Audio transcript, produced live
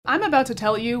I'm about to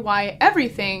tell you why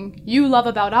everything you love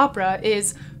about opera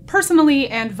is personally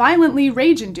and violently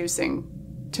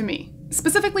rage-inducing to me.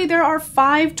 Specifically, there are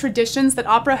 5 traditions that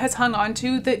opera has hung on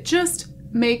to that just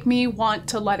make me want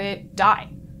to let it die.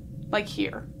 Like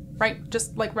here, right?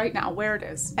 Just like right now, where it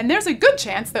is. And there's a good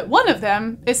chance that one of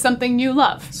them is something you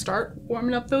love. Start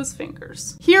warming up those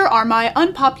fingers. Here are my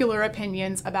unpopular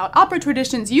opinions about opera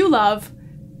traditions you love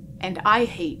and I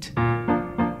hate.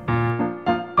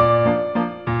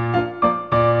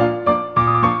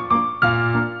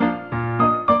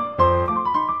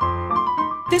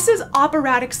 This is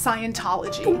operatic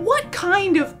Scientology. What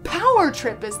kind of power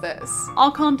trip is this?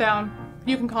 I'll calm down.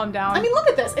 You can calm down. I mean, look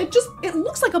at this. It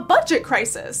looks like a budget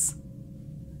crisis.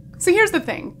 So here's the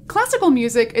thing. Classical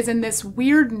music is in this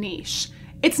weird niche.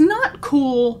 It's not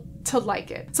cool to like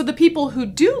it. So the people who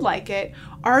do like it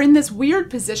are in this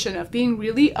weird position of being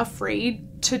really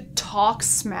afraid to talk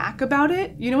smack about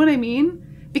it. You know what I mean?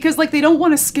 Because like they don't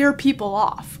want to scare people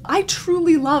off. I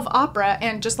truly love opera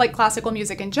and just like classical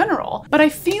music in general, but I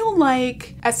feel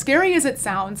like, as scary as it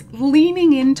sounds,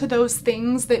 leaning into those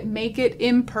things that make it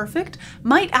imperfect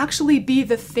might actually be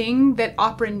the thing that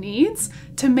opera needs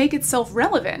to make itself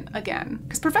relevant again.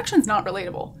 Because perfection's not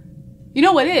relatable. You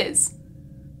know what is?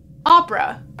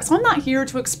 Opera. So I'm not here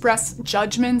to express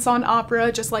judgments on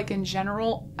opera, just like in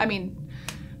general. I mean,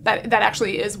 that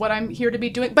actually is what I'm here to be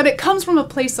doing, but it comes from a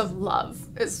place of love,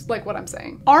 is like what I'm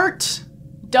saying. Art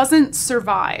doesn't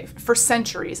survive for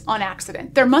centuries on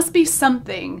accident. There must be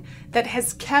something that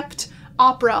has kept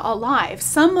opera alive.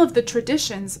 Some of the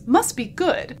traditions must be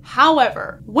good.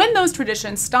 However, when those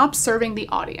traditions stop serving the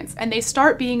audience and they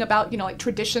start being about, you know, like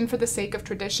tradition for the sake of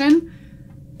tradition,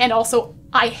 and also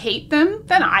I hate them,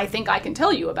 then I think I can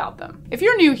tell you about them. If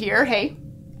you're new here, hey,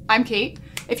 I'm Cait.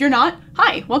 If you're not,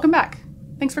 hi, welcome back.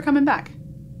 Thanks for coming back.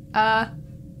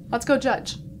 Let's go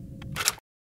judge.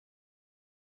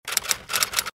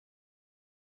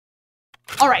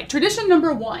 All right, tradition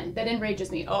number 1 that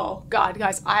enrages me. Oh God,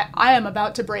 guys, I am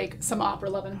about to break some opera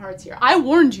loving hearts here. I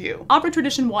warned you. Opera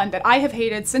tradition 1 that I have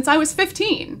hated since I was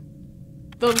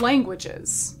 15. The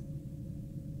languages.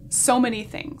 So many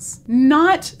things.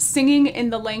 Not singing in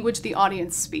the language the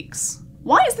audience speaks.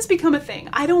 Why has this become a thing?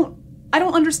 I don't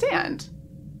understand.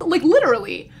 Like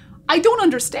literally, I don't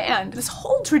understand this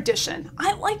whole tradition.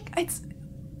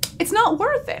 It's not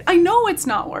worth it. I know it's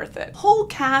not worth it. Whole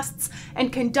casts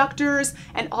and conductors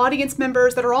and audience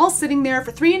members that are all sitting there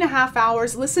for 3.5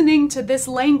 hours listening to this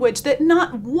language that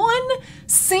not one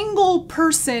single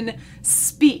person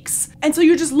speaks. And so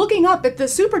you're just looking up at the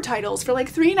super titles for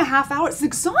like 3.5 hours. It's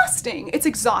exhausting. It's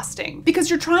exhausting because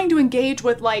you're trying to engage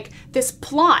with like this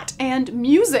plot and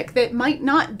music that might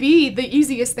not be the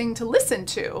easiest thing to listen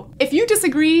to. If you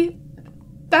disagree,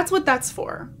 that's what that's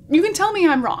for. You can tell me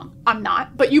I'm wrong. I'm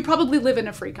not, but you probably live in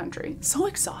a free country. So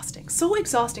exhausting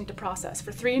to process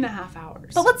for 3.5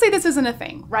 hours. But let's say this isn't a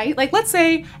thing, right? Like, let's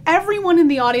say everyone in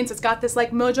the audience has got this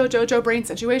like mojo jojo brain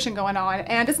situation going on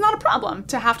and it's not a problem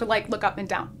to have to like look up and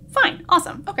down. Fine,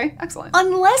 awesome, okay, excellent.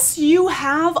 Unless you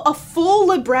have a full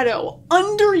libretto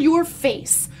under your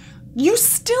face, you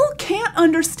still can't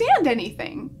understand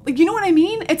anything. Like, you know what I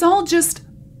mean? It's all just,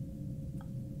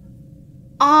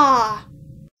 ah.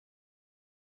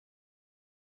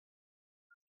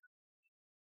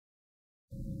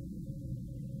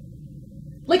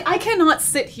 Like, I cannot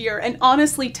sit here and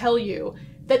honestly tell you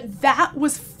that that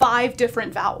was 5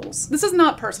 different vowels. This is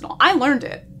not personal. I learned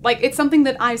it. Like, it's something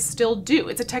that I still do.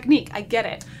 It's a technique. I get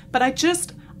it. But I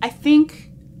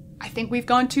think we've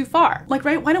gone too far. Like,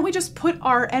 right? Why don't we just put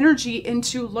our energy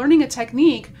into learning a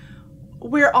technique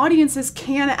where audiences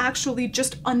can actually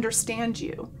just understand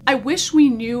you? I wish we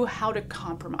knew how to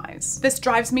compromise. This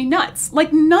drives me nuts.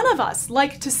 Like, none of us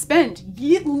like to spend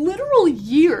literal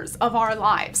years of our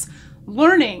lives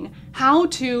learning how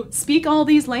to speak all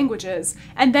these languages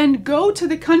and then go to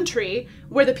the country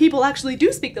where the people actually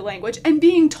do speak the language and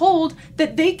being told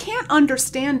that they can't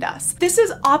understand us. This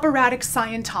is operatic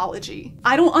Scientology.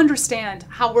 I don't understand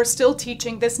how we're still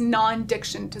teaching this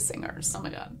non-diction to singers. Oh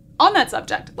my God. On that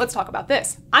subject, let's talk about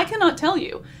this. I cannot tell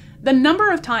you the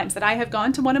number of times that I have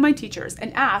gone to one of my teachers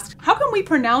and asked, how come we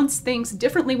pronounce things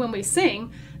differently when we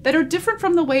sing that are different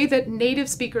from the way that native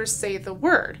speakers say the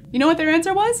word? You know what their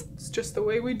answer was? It's just the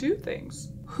way we do things.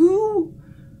 Who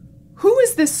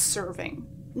is this serving?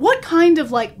 What kind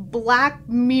of like Black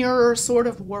Mirror sort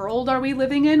of world are we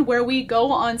living in where we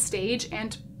go on stage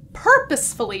and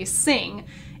purposefully sing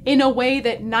in a way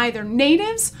that neither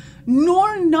natives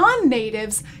nor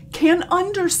non-natives can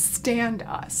understand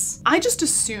us? I just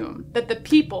assume that the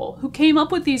people who came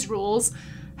up with these rules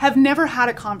have never had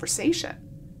a conversation.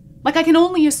 Like, I can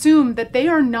only assume that they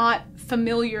are not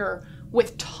familiar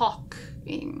with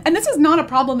talking. And this is not a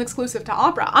problem exclusive to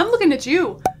opera. I'm looking at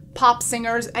you, pop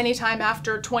singers, anytime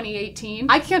after 2018.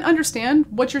 I can't understand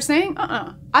what you're saying.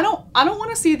 I don't want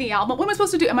to see the album. What am I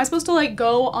supposed to do? Am I supposed to like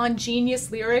go on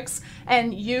Genius Lyrics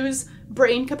and use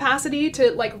brain capacity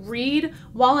to like read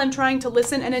while I'm trying to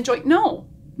listen and enjoy? No.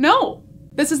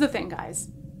 This is the thing, guys.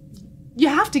 You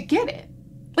have to get it.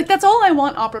 Like, that's all I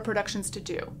want opera productions to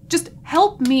do. Just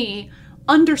help me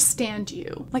understand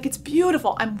you. Like, it's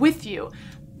beautiful. I'm with you.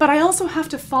 But I also have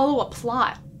to follow a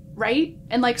plot, right?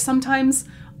 And like sometimes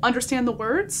understand the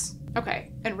words.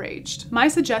 Okay, Enraged. My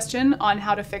suggestion on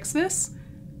how to fix this: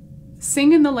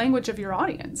 sing in the language of your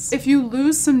audience. If you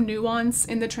lose some nuance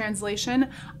in the translation,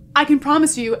 I can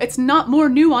promise you it's not more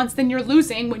nuance than you're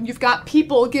losing when you've got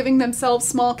people giving themselves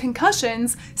small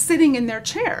concussions sitting in their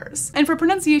chairs. And for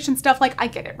pronunciation stuff, like, I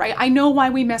get it, right? I know why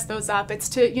we mess those up. It's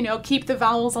to, you know, keep the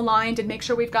vowels aligned and make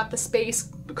sure we've got the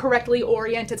space correctly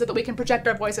oriented so that we can project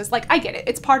our voices. Like, I get it.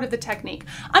 It's part of the technique.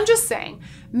 I'm just saying,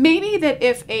 maybe that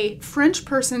if a French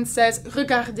person says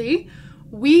regardez,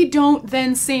 we don't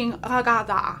then sing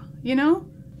regarda, you know?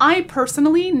 I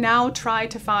personally now try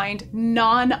to find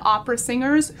non-opera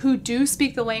singers who do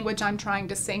speak the language I'm trying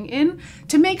to sing in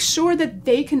to make sure that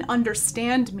they can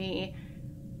understand me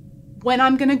when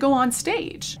I'm gonna go on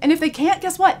stage. And if they can't,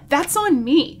 guess what? That's on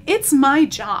me. It's my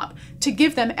job to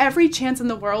give them every chance in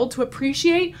the world to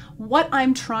appreciate what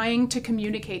I'm trying to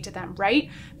communicate to them, right?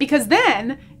 Because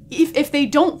then, if they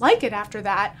don't like it after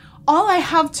that, all I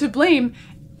have to blame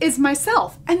is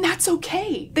myself, and that's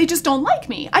okay. They just don't like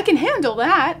me. I can handle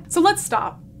that. So let's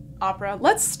stop, opera.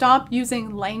 Let's stop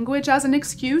using language as an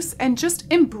excuse and just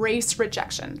embrace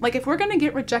rejection. Like, if we're gonna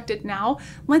get rejected now,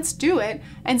 let's do it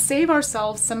and save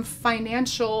ourselves some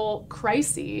financial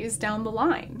crises down the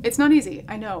line. It's not easy,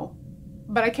 I know,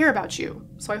 but I care about you,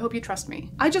 so I hope you trust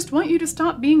me. I just want you to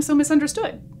stop being so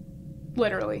misunderstood.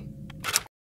 Literally.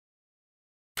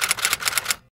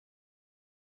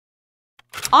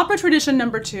 Opera tradition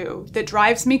number 2 that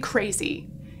drives me crazy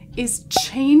is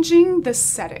changing the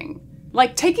setting.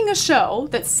 Like taking a show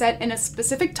that's set in a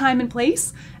specific time and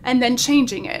place and then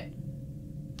changing it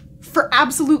for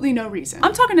absolutely no reason.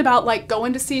 I'm talking about like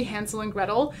going to see Hansel and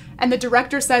Gretel and the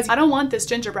director says, I don't want this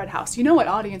gingerbread house. You know what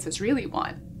audiences really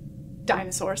want?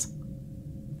 Dinosaurs.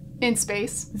 In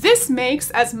space. This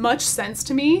makes as much sense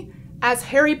to me as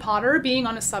Harry Potter being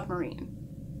on a submarine.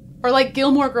 Or like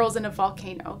Gilmore Girls in a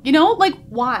volcano. You know, like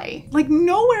why? Like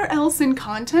nowhere else in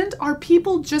content are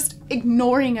people just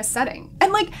ignoring a setting.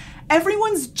 And like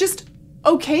everyone's just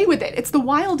okay with it. It's the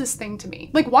wildest thing to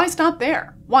me. Like why stop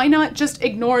there? Why not just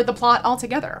ignore the plot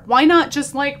altogether? Why not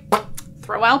just like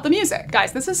throw out the music?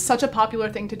 Guys, this is such a popular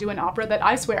thing to do in opera that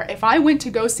I swear, if I went to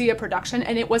go see a production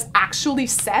and it was actually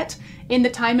set in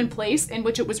the time and place in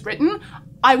which it was written,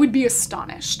 I would be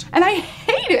astonished. And I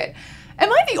hate it.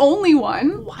 Am I the only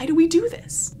one? Why do we do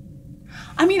this?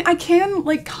 I mean, I can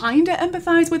like kinda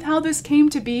empathize with how this came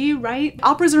to be, right?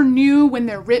 Operas are new when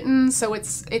they're written, so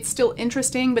it's still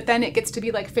interesting, but then it gets to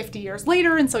be like 50 years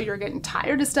later, and so you're getting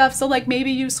tired of stuff. So like maybe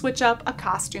you switch up a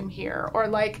costume here, or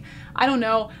like, I don't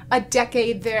know, a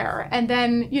decade there. And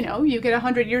then, you know, you get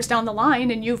 100 years down the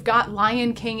line and you've got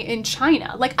Lion King in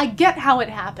China. Like, I get how it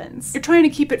happens. You're trying to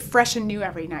keep it fresh and new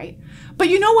every night. But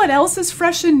you know what else is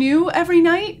fresh and new every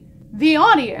night? The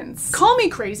audience. Call me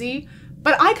crazy,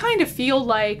 but I kind of feel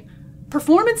like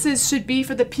performances should be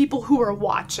for the people who are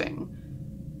watching,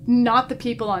 not the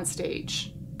people on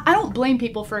stage. I don't blame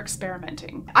people for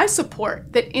experimenting. I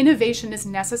support that innovation is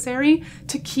necessary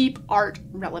to keep art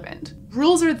relevant.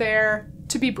 Rules are there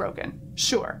to be broken,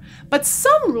 sure, but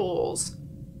some rules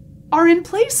are in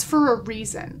place for a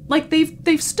reason. Like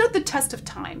they've stood the test of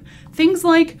time. Things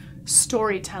like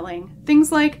storytelling, things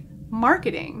like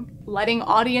marketing, letting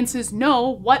audiences know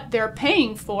what they're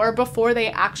paying for before they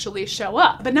actually show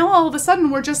up. But now all of a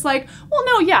sudden we're just like, well,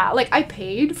 no, yeah, like I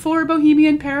paid for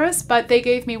Bohemian Paris, but they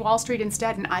gave me Wall Street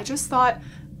instead. And I just thought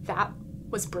that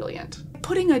was brilliant.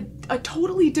 Putting a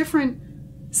totally different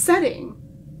setting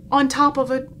on top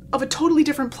of a totally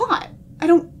different plot. I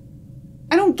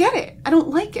don't get it. I don't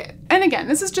like it. And again,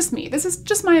 this is just me. This is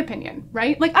just my opinion,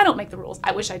 right? Like, I don't make the rules.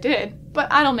 I wish I did,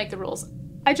 but I don't make the rules.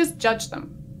 I just judge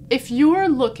them. If you're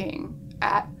looking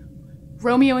at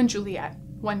Romeo and Juliet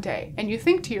one day and you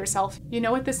think to yourself, you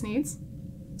know what this needs?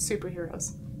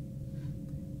 Superheroes.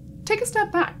 Take a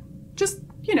step back. Just,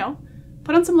 you know,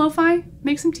 put on some lo-fi,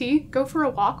 make some tea, go for a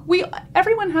walk.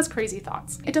 Everyone has crazy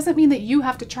thoughts. It doesn't mean that you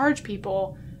have to charge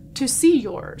people to see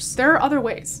yours. There are other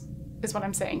ways, is what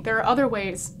I'm saying. There are other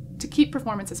ways to keep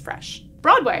performances fresh.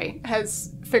 Broadway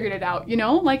has figured it out, you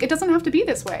know? Like, it doesn't have to be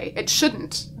this way. It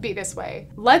shouldn't be this way.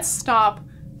 Let's stop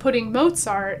putting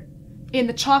Mozart in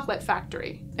the chocolate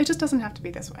factory. It just doesn't have to be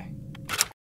this way.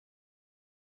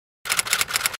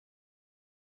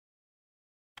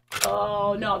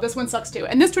 Oh no, this one sucks too.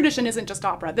 And this tradition isn't just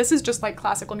opera. This is just like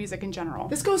classical music in general.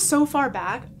 This goes so far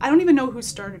back, I don't even know who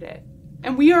started it.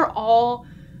 And we are all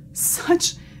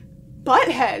such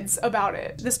buttheads about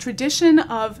it. This tradition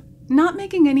of not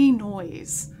making any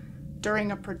noise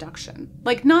during a production.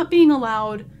 Like not being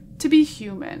allowed to be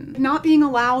human. Not being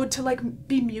allowed to like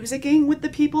be musicking with the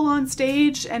people on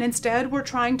stage, and instead we're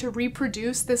trying to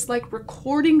reproduce this like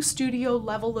recording studio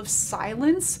level of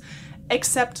silence,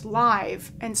 except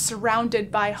live and surrounded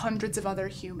by hundreds of other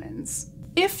humans.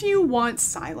 If you want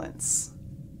silence,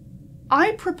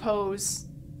 I propose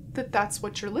that that's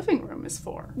what your living room is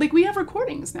for. Like we have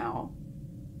recordings now.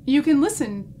 You can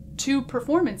listen to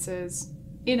performances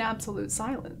in absolute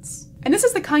silence. And this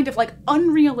is the kind of like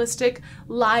unrealistic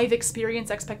live experience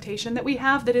expectation that we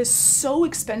have that is so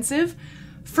expensive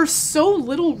for so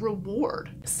little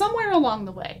reward. Somewhere along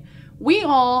the way, we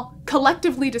all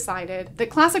collectively decided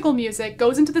that classical music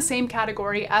goes into the same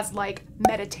category as like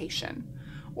meditation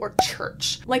or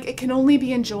church. Like it can only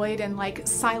be enjoyed in like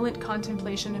silent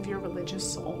contemplation of your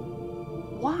religious soul.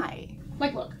 Why?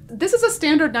 Like look, this is a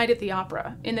standard night at the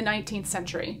opera in the 19th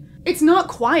century. It's not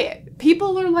quiet.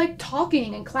 People are like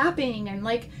talking and clapping and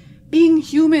like being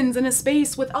humans in a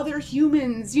space with other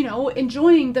humans, you know,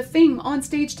 enjoying the thing on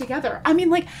stage together. I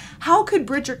mean, like, how could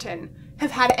Bridgerton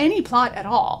have had any plot at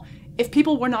all if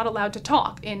people were not allowed to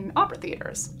talk in opera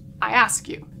theaters? I ask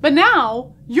you. But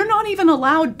now, you're not even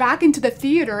allowed back into the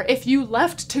theater if you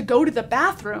left to go to the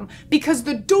bathroom because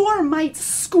the door might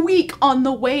squeak on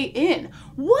the way in.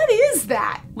 What is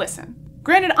that? Listen,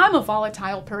 granted, I'm a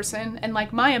volatile person and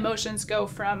like my emotions go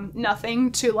from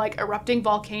nothing to like erupting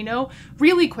volcano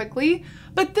really quickly,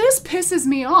 but this pisses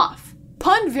me off.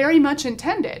 Pun very much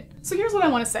intended. So here's what I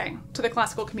want to say to the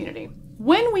classical community.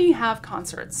 When we have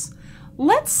concerts,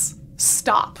 let's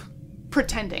stop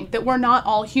pretending that we're not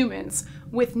all humans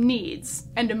with needs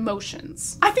and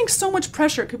emotions. I think so much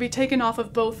pressure could be taken off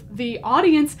of both the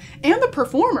audience and the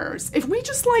performers if we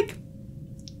just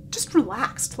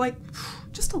relaxed, like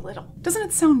just a little. Doesn't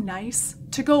it sound nice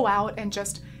to go out and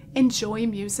just enjoy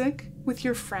music with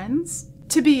your friends?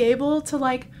 To be able to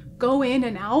like go in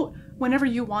and out whenever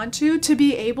you want to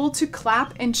be able to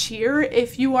clap and cheer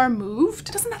if you are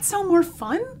moved? Doesn't that sound more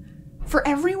fun? For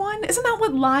everyone? Isn't that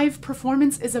what live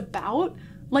performance is about?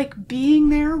 Like being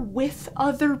there with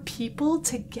other people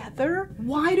together?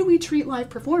 Why do we treat live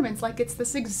performance like it's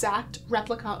this exact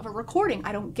replica of a recording?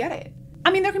 I don't get it.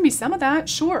 I mean, there can be some of that,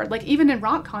 sure. Like even in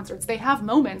rock concerts, they have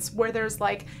moments where there's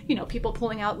like, you know, people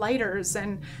pulling out lighters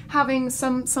and having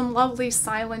some lovely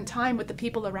silent time with the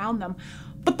people around them.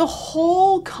 But the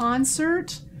whole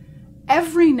concert,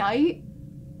 every night,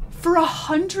 for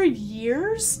 100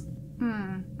 years?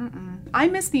 I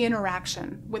miss the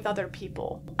interaction with other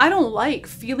people. I don't like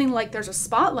feeling like there's a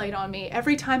spotlight on me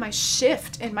every time I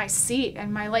shift in my seat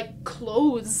and my like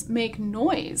clothes make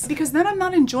noise, because then I'm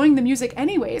not enjoying the music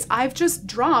anyways. I've just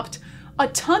dropped a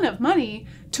ton of money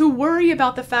to worry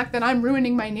about the fact that I'm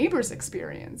ruining my neighbor's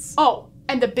experience. Oh,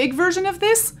 and the big version of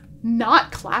this,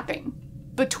 not clapping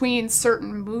between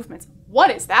certain movements.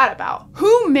 What is that about?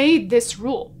 Who made this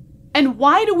rule? And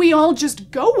why do we all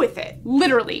just go with it?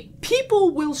 Literally,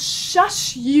 people will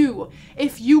shush you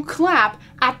if you clap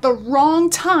at the wrong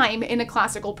time in a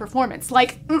classical performance.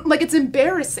 Like it's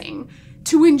embarrassing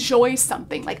to enjoy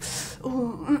something. Like,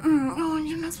 oh,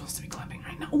 you're not supposed to be clapping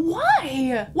right now.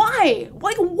 Why? Why?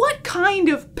 Like, what kind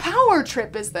of power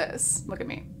trip is this? Look at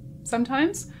me.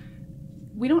 Sometimes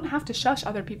we don't have to shush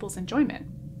other people's enjoyment,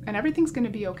 and everything's gonna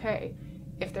be okay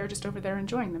if they're just over there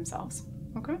enjoying themselves.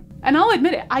 Okay? And I'll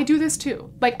admit it, I do this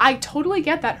too. Like, I totally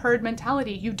get that herd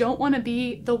mentality. You don't want to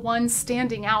be the one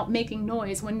standing out making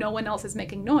noise when no one else is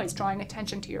making noise, drawing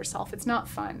attention to yourself. It's not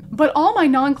fun. But all my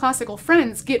non-classical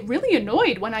friends get really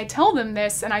annoyed when I tell them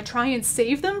this and I try and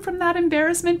save them from that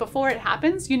embarrassment before it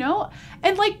happens, you know?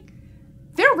 And like,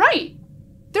 they're right.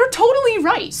 They're totally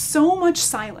right. So much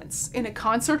silence in a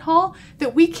concert hall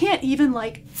that we can't even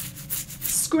like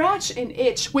scratch an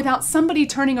itch without somebody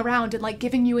turning around and like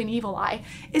giving you an evil eye.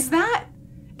 Is that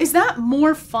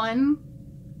more fun?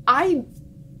 I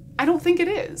don't think it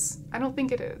is. I don't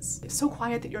think it is. It's so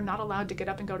quiet that you're not allowed to get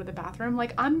up and go to the bathroom.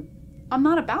 Like I'm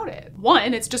not about it.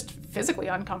 One, it's just physically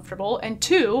uncomfortable. And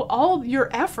two, all your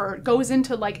effort goes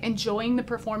into like enjoying the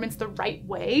performance the right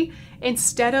way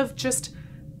instead of just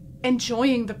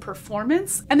enjoying the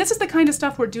performance. And this is the kind of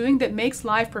stuff we're doing that makes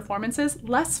live performances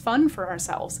less fun for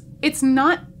ourselves. It's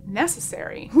not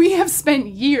necessary. We have spent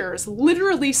years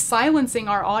literally silencing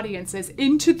our audiences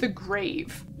into the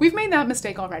grave. We've made that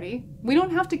mistake already. We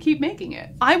don't have to keep making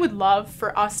it. I would love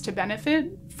for us to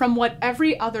benefit from what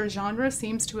every other genre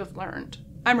seems to have learned.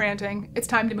 I'm ranting. It's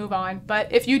time to move on.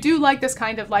 But if you do like this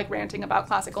kind of like ranting about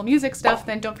classical music stuff,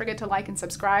 then don't forget to like and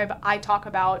subscribe. I talk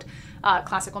about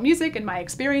classical music and my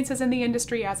experiences in the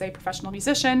industry as a professional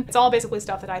musician. It's all basically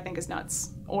stuff that I think is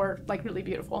nuts or like really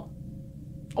beautiful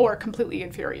or completely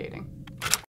infuriating.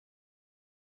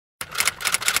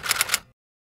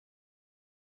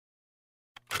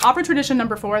 Opera tradition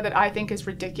number 4 that I think is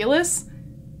ridiculous: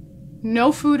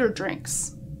 no food or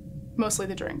drinks. Mostly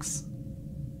the drinks.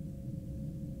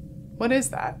 What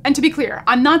is that? And to be clear,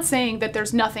 I'm not saying that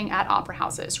there's nothing at opera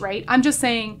houses, right? I'm just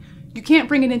saying you can't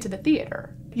bring it into the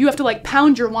theater. You have to like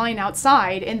pound your wine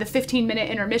outside in the 15-minute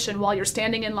intermission while you're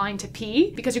standing in line to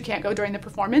pee because you can't go during the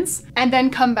performance, and then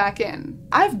come back in.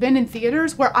 I've been in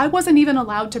theaters where I wasn't even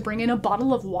allowed to bring in a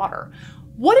bottle of water.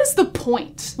 What is the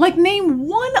point? Like, name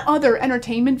one other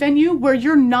entertainment venue where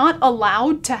you're not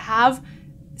allowed to have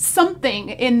something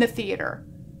in the theater.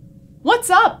 What's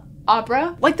up,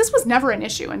 opera? Like, this was never an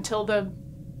issue until the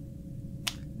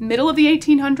middle of the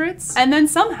 1800s. And then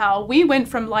somehow we went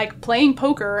from like playing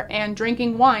poker and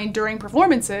drinking wine during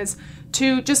performances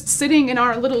to just sitting in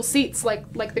our little seats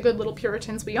like the good little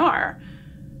Puritans we are.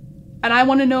 And I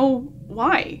want to know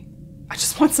why. I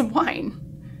just want some wine.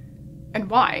 And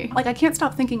why? Like, I can't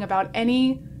stop thinking about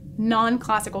any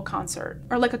non-classical concert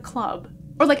or like a club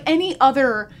or like any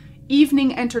other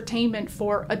evening entertainment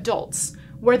for adults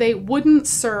where they wouldn't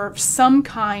serve some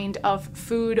kind of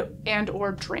food and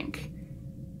or drink.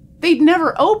 They'd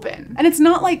never open. And it's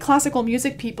not like classical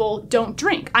music people don't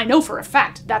drink. I know for a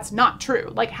fact that's not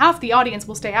true. Like, half the audience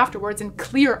will stay afterwards and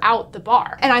clear out the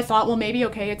bar. And I thought, well, maybe,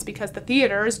 okay, it's because the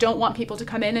theaters don't want people to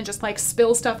come in and just like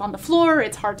spill stuff on the floor.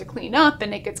 It's hard to clean up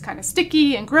and it gets kind of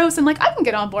sticky and gross. And like, I can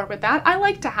get on board with that. I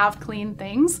like to have clean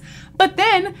things. But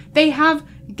then they have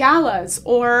galas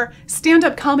or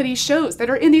stand-up comedy shows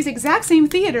that are in these exact same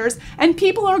theaters and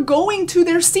people are going to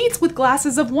their seats with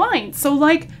glasses of wine. So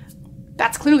like,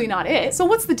 that's clearly not it. So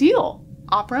what's the deal,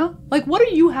 opera? Like, what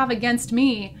do you have against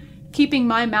me keeping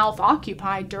my mouth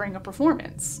occupied during a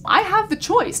performance? I have the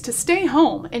choice to stay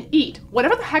home and eat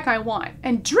whatever the heck I want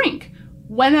and drink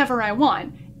whenever I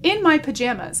want in my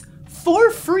pajamas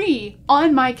for free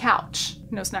on my couch.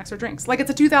 No snacks or drinks. Like, it's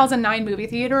a 2009 movie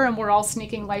theater and we're all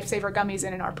sneaking Lifesaver gummies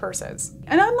in our purses.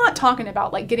 And I'm not talking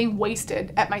about like getting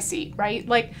wasted at my seat, right?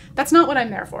 Like, that's not what I'm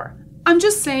there for. I'm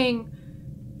just saying,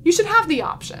 you should have the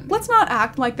option. Let's not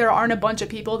act like there aren't a bunch of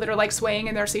people that are like swaying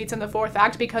in their seats in the 4th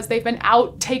act because they've been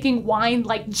out taking wine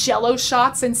like Jello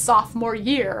shots in sophomore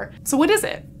year. So what is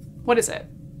it? What is it?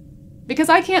 Because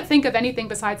I can't think of anything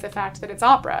besides the fact that it's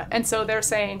opera. And so they're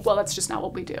saying, well, that's just not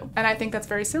what we do. And I think that's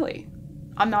very silly.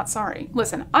 I'm not sorry.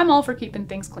 Listen, I'm all for keeping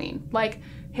things clean. Like,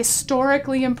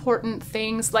 historically important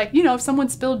things, like, you know, if someone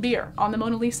spilled beer on the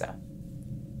Mona Lisa,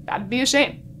 that'd be a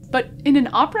shame. But in an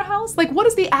opera house, like, what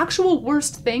is the actual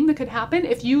worst thing that could happen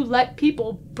if you let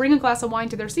people bring a glass of wine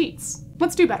to their seats?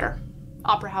 Let's do better,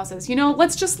 opera houses. You know,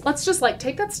 let's just like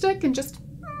take that stick and just,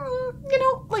 you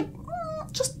know, like,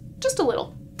 just a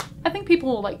little. I think people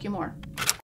will like you more.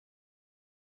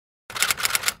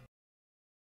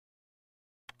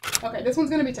 Okay, this one's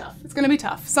gonna be tough. It's gonna be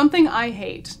tough. Something I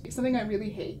hate, something I really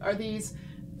hate, are these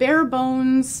bare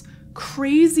bones,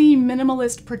 crazy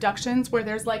minimalist productions where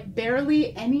there's like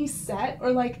barely any set,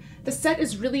 or like the set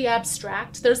is really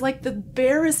abstract. There's like the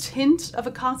barest hint of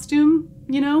a costume,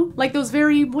 you know? Like those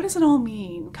very, what does it all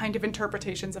mean kind of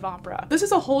interpretations of opera. This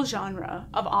is a whole genre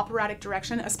of operatic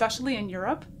direction, especially in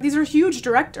Europe. These are huge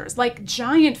directors, like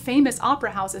giant famous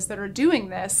opera houses that are doing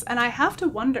this, and I have to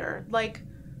wonder, like,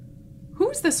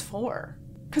 who's this for?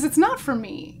 Because it's not for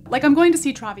me. Like, I'm going to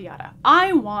see Traviata.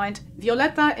 I want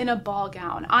Violetta in a ball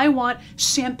gown. I want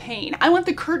champagne. I want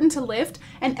the curtain to lift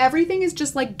and everything is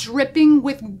just like dripping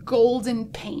with golden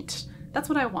paint. That's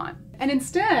what I want. And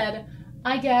instead,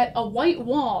 I get a white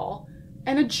wall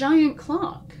and a giant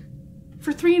clock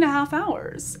for 3.5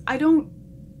 hours. I don't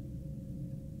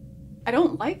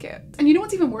like it. And you know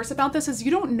what's even worse about this is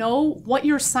you don't know what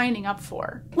you're signing up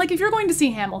for. Like, if you're going to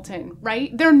see Hamilton,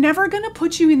 right? They're never gonna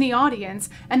put you in the audience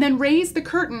and then raise the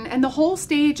curtain and the whole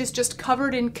stage is just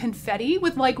covered in confetti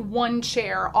with like one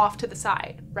chair off to the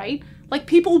side, right? Like,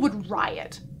 people would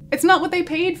riot. It's not what they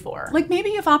paid for. Like,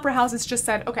 maybe if opera houses just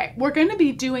said, okay, we're gonna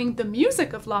be doing the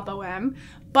music of La Boheme,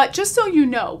 but just so you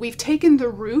know, we've taken the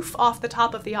roof off the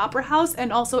top of the opera house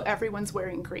and also everyone's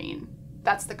wearing green.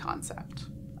 That's the concept.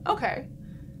 Okay.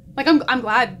 Like, I'm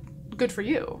glad, good for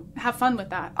you. Have fun with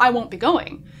that. I won't be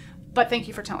going. but thank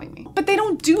you for telling me. But they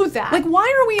don't do that. Like, why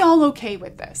are we all okay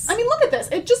with this? I mean, look at this.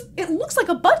 It looks like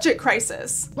a budget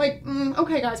crisis. Like,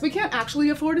 okay guys, we can't actually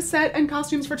afford a set and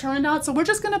costumes for Turandot, so we're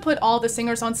just gonna put all the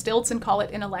singers on stilts and call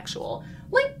it intellectual.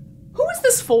 Like, who is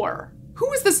this for?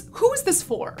 Who is this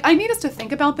for? I need us to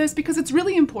think about this because it's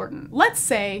really important. Let's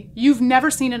say you've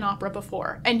never seen an opera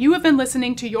before and you have been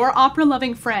listening to your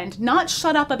opera-loving friend not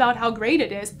shut up about how great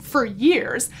it is for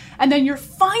years, and then you're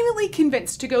finally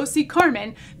convinced to go see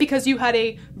Carmen because you had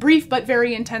a brief but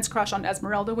very intense crush on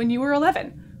Esmeralda when you were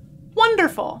 11.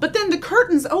 Wonderful. But then the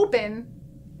curtains open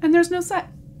and there's no set.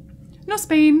 No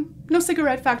Spain, no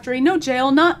cigarette factory, no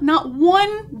jail, not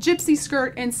one gypsy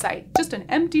skirt in sight. Just an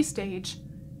empty stage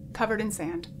covered in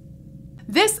sand.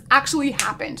 This actually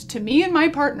happened to me and my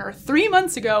partner 3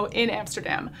 months ago in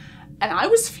Amsterdam, and I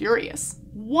was furious.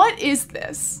 What is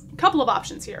this? A couple of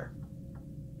options here.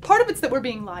 Part of it's that we're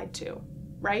being lied to,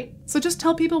 right? So just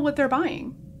tell people what they're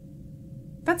buying.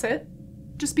 That's it.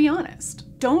 Just be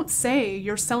honest. Don't say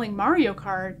you're selling Mario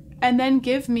Kart and then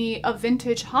give me a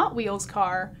vintage Hot Wheels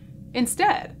car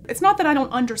instead. It's not that I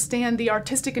don't understand the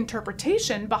artistic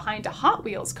interpretation behind a Hot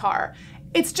Wheels car.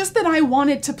 It's just that I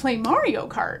wanted to play Mario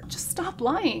Kart. Just stop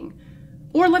lying.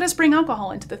 Or let us bring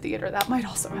alcohol into the theater. That might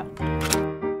also help.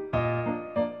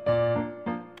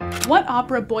 What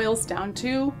opera boils down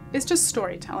to is just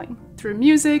storytelling. Through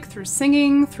music, through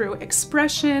singing, through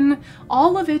expression,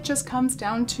 all of it just comes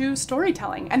down to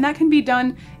storytelling. And that can be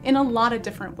done in a lot of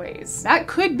different ways. That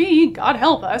could be, God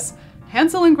help us,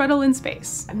 Hansel and Gretel in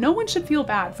space. No one should feel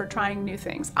bad for trying new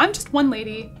things. I'm just one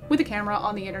lady with a camera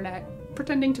on the internet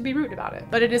pretending to be rude about it.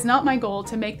 But it is not my goal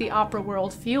to make the opera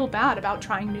world feel bad about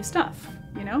trying new stuff,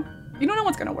 you know? You don't know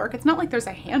what's gonna work. It's not like there's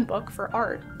a handbook for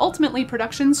art. Ultimately,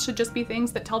 productions should just be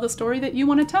things that tell the story that you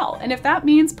want to tell. And if that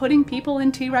means putting people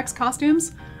in T-Rex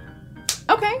costumes,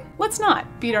 okay, let's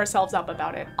not beat ourselves up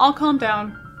about it. I'll calm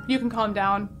down, you can calm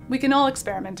down, we can all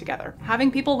experiment together.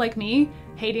 Having people like me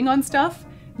hating on stuff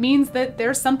means that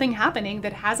there's something happening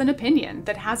that has an opinion,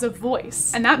 that has a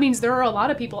voice. And that means there are a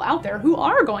lot of people out there who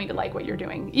are going to like what you're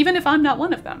doing, even if I'm not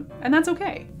one of them. And that's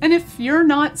okay. And if you're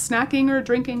not snacking or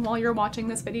drinking while you're watching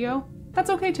this video, that's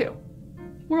okay too.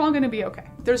 We're all gonna be okay.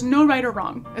 There's no right or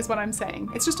wrong, is what I'm saying.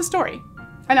 It's just a story.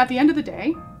 And at the end of the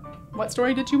day, what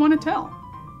story did you want to tell?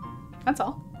 That's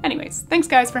all. Anyways, thanks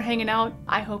guys for hanging out.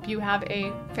 I hope you have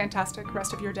a fantastic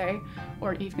rest of your day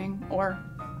or evening or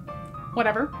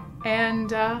whatever.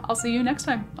 And I'll see you next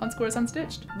time on Scores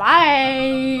Unstitched.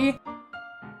 Bye!